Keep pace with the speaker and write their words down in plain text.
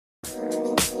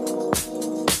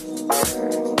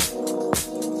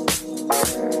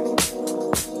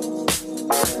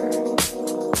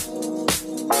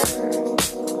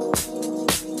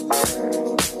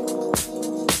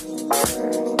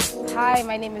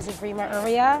is Ebrima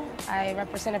Uria. I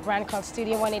represent a brand called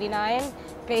Studio 189,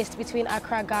 based between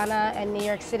Accra, Ghana and New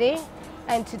York City.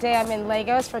 And today I'm in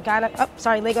Lagos for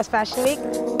Lagos Fashion Week.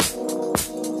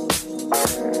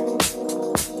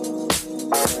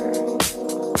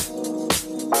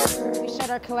 We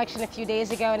showed our collection a few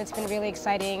days ago, and it's been really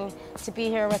exciting to be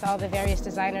here with all the various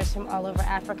designers from all over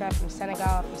Africa, from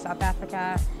Senegal, from South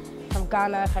Africa, from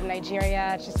Ghana, from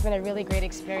Nigeria. It's just been a really great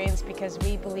experience because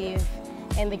we believe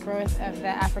in the growth of the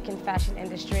African fashion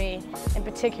industry, in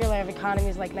particular of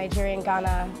economies like Nigeria and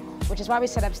Ghana, which is why we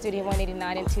set up Studio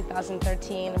 189 in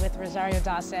 2013 with Rosario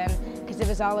Dawson, because it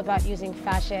was all about using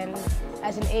fashion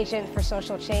as an agent for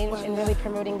social change and really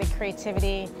promoting the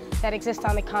creativity that exists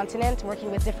on the continent, working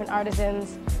with different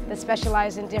artisans that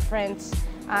specialize in different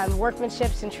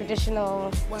workmanships and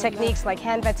traditional techniques like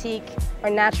hand batik or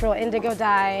natural indigo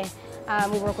dye.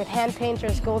 We work with hand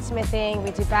painters, goldsmithing,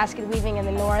 we do basket weaving in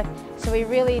the north. So we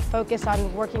really focus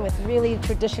on working with really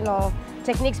traditional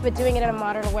techniques, but doing it in a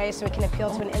modern way so it can appeal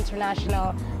to an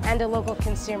international and a local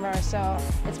consumer. So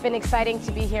it's been exciting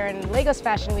to be here in Lagos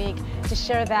Fashion Week to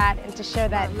share that and to share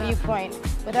that viewpoint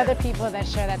with other people that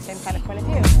share that same kind of point of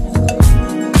view.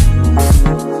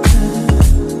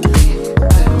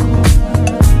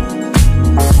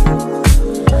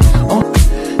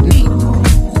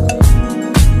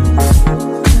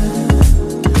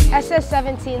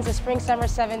 SS17 is a Spring/Summer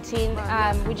 17.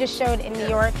 We just showed in New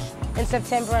York in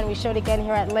September, and we showed again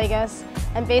here at Lagos.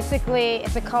 And basically,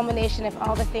 it's a culmination of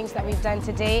all the things that we've done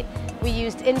to date. We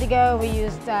used indigo, we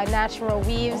used natural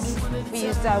weaves, we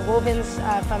used wovens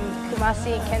from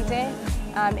Kumasi, Kente,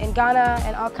 in Ghana,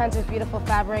 and all kinds of beautiful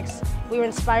fabrics. We were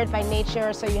inspired by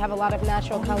nature, so you have a lot of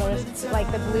natural colors,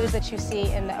 like the blues that you see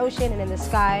in the ocean and in the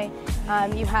sky.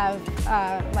 You have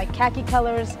like khaki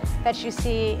colors that you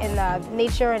see in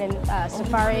nature and in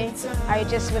safari. I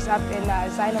just was up in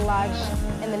Zaina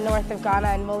Lodge in the north of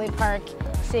Ghana in Mole Park,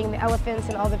 seeing the elephants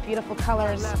and all the beautiful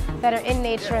colors that are in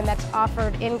nature and that's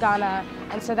offered in Ghana.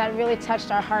 And so that really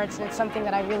touched our hearts, and it's something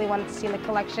that I really wanted to see in the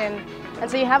collection.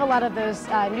 And so you have a lot of those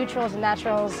neutrals and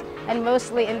naturals, and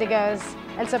mostly indigos,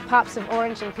 and some pops of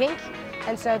orange and pink.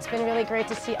 And so it's been really great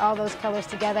to see all those colors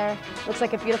together. Looks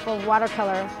like a beautiful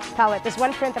watercolor palette. There's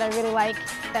one print that I really like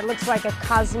that looks like a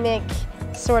cosmic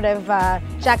sort of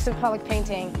Jackson Pollock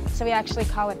painting. So we actually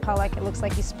call it Pollock. It looks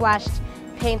like he splashed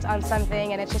paint on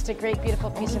something, and it's just a great,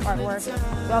 beautiful piece of artwork.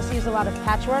 We also use a lot of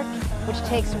patchwork, which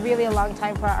takes really a long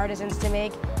time for our artisans to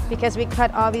make, because we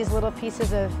cut all these little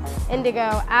pieces of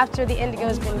indigo after the indigo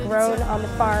has been grown on the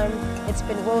farm. It's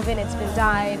been woven, it's been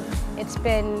dyed, it's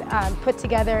been put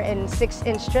together in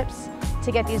 6-inch strips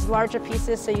to get these larger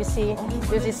pieces. So you see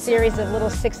there's a series of little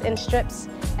 6-inch strips,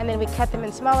 and then we cut them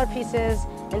in smaller pieces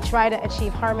and try to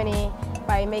achieve harmony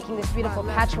by making this beautiful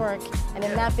patchwork, and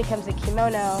then that becomes a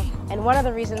kimono. And one of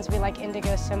the reasons we like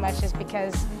indigo so much is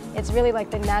because it's really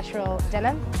like the natural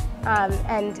denim,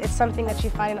 and it's something that you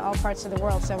find in all parts of the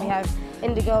world. So we have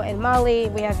indigo in Mali,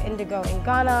 we have indigo in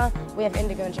Ghana, we have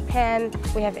indigo in Japan,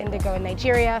 we have indigo in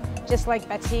Nigeria, just like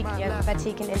batik, you have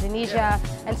batik in Indonesia.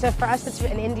 And so for us, it's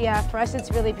in India, for us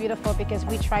it's really beautiful because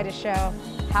we try to show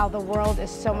how the world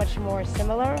is so much more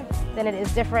similar than it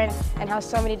is different, and how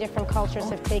so many different cultures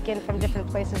have taken from different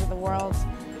places of the world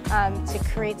to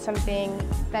create something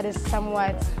that is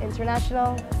somewhat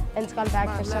international, and it's gone back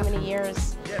for so many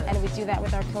years, and we do that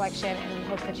with our collection, and we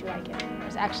hope that you like it.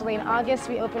 Actually, in August,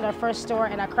 we opened our first store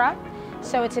in Accra.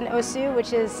 So it's in Osu,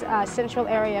 which is a central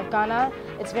area of Ghana.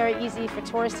 It's very easy for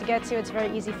tourists to get to. It's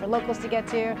very easy for locals to get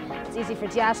to. It's easy for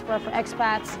diaspora, for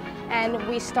expats. And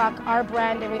we stock our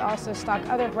brand, and we also stock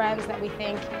other brands that we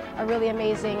think are really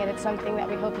amazing, and it's something that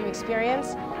we hope you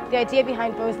experience. The idea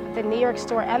behind both the New York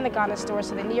store and the Ghana store,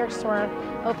 so the New York store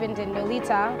opened in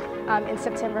Nolita in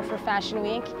September for Fashion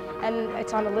Week, and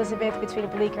it's on Elizabeth between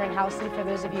Bleecker and Houston for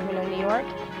those of you who know New York.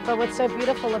 But what's so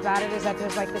beautiful about it is that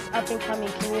there's like this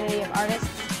up-and-coming community of artists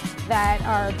that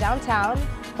are downtown,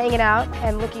 hanging out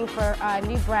and looking for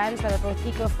new brands that are both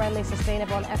eco-friendly,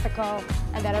 sustainable, and ethical,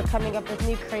 and that are coming up with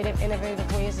new creative,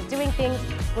 innovative ways of doing things,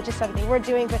 which is something we're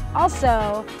doing, but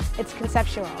also it's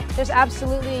conceptual. There's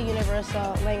absolutely a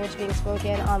universal language being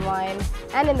spoken online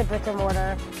and in the brick and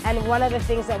mortar, and one of the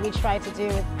things that we try to do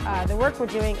with the work we're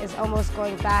doing is almost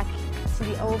going back to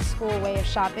the old school way of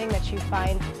shopping that you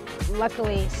find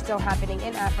luckily still happening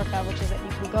in Africa, which is that you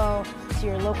can go to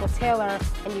your local tailor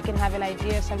and you can have an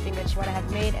idea of something that you want to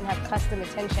have made and have custom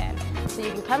attention. So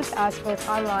you can come to us both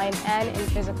online and in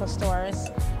physical stores,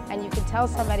 and you can tell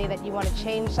somebody that you want to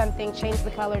change something, change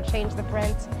the color, change the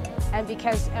print, And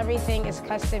because everything is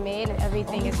custom made and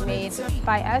everything is made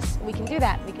by us, we can do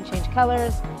that. We can change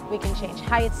colors, we can change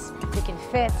heights, we can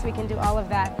fit, we can do all of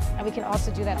that, and we can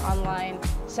also do that online.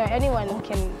 So anyone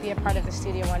can be a part of the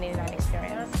Studio 189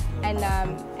 experience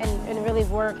and really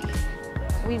work.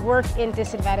 We work in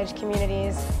disadvantaged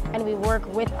communities, and we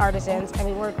work with artisans, and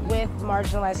we work with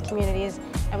marginalized communities,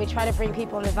 and we try to bring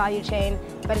people in the value chain,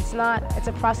 but it's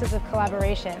a process of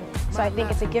collaboration. So I think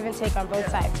it's a give and take on both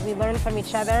sides. We learn from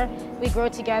each other, we grow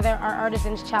together, our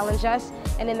artisans challenge us,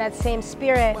 and in that same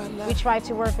spirit, we try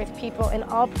to work with people in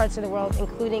all parts of the world,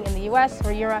 including in the US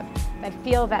or Europe, that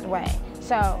feel that way.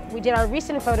 So we did our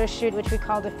recent photo shoot, which we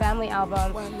called the Family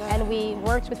Album, and we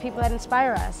worked with people that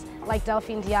inspire us, like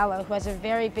Delphine Diallo, who has a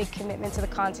very big commitment to the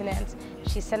continent.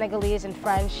 She's Senegalese and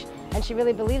French, and she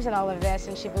really believes in all of this,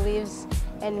 and she believes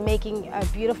in making a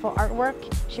beautiful artwork.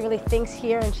 She really thinks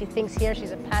here and she thinks here.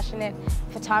 She's a passionate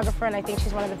photographer, and I think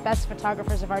she's one of the best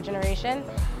photographers of our generation.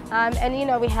 And you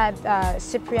know, we had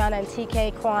Cipriana and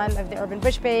TK Kwan of the Urban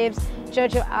Bush Babes,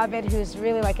 Jojo Abed, who's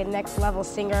really like a next level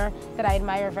singer that I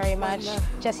admire very much,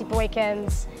 Jessie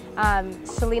Boykins,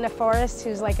 Selena Forrest,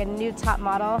 who's like a new top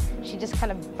model. She just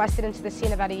kind of busted into the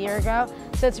scene about a year ago.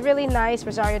 So it's really nice.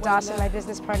 Rosario Dawson, my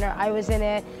business partner, I was in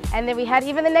it. And then we had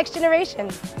even the next generation.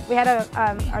 We had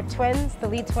our twins, the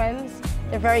lead twins.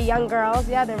 They're very young girls,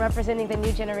 yeah, they're representing the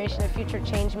new generation of future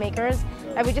change makers.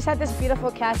 And we just had this beautiful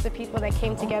cast of people that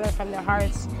came together from their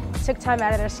hearts, took time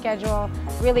out of their schedule,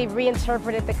 really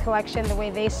reinterpreted the collection the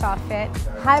way they saw fit.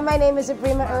 Hi, my name is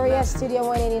Abrima Uriah, Studio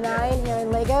 189 here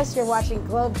in Lagos. You're watching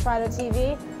Globetrotter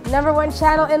TV, #1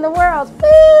 channel in the world.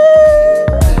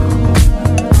 Woo!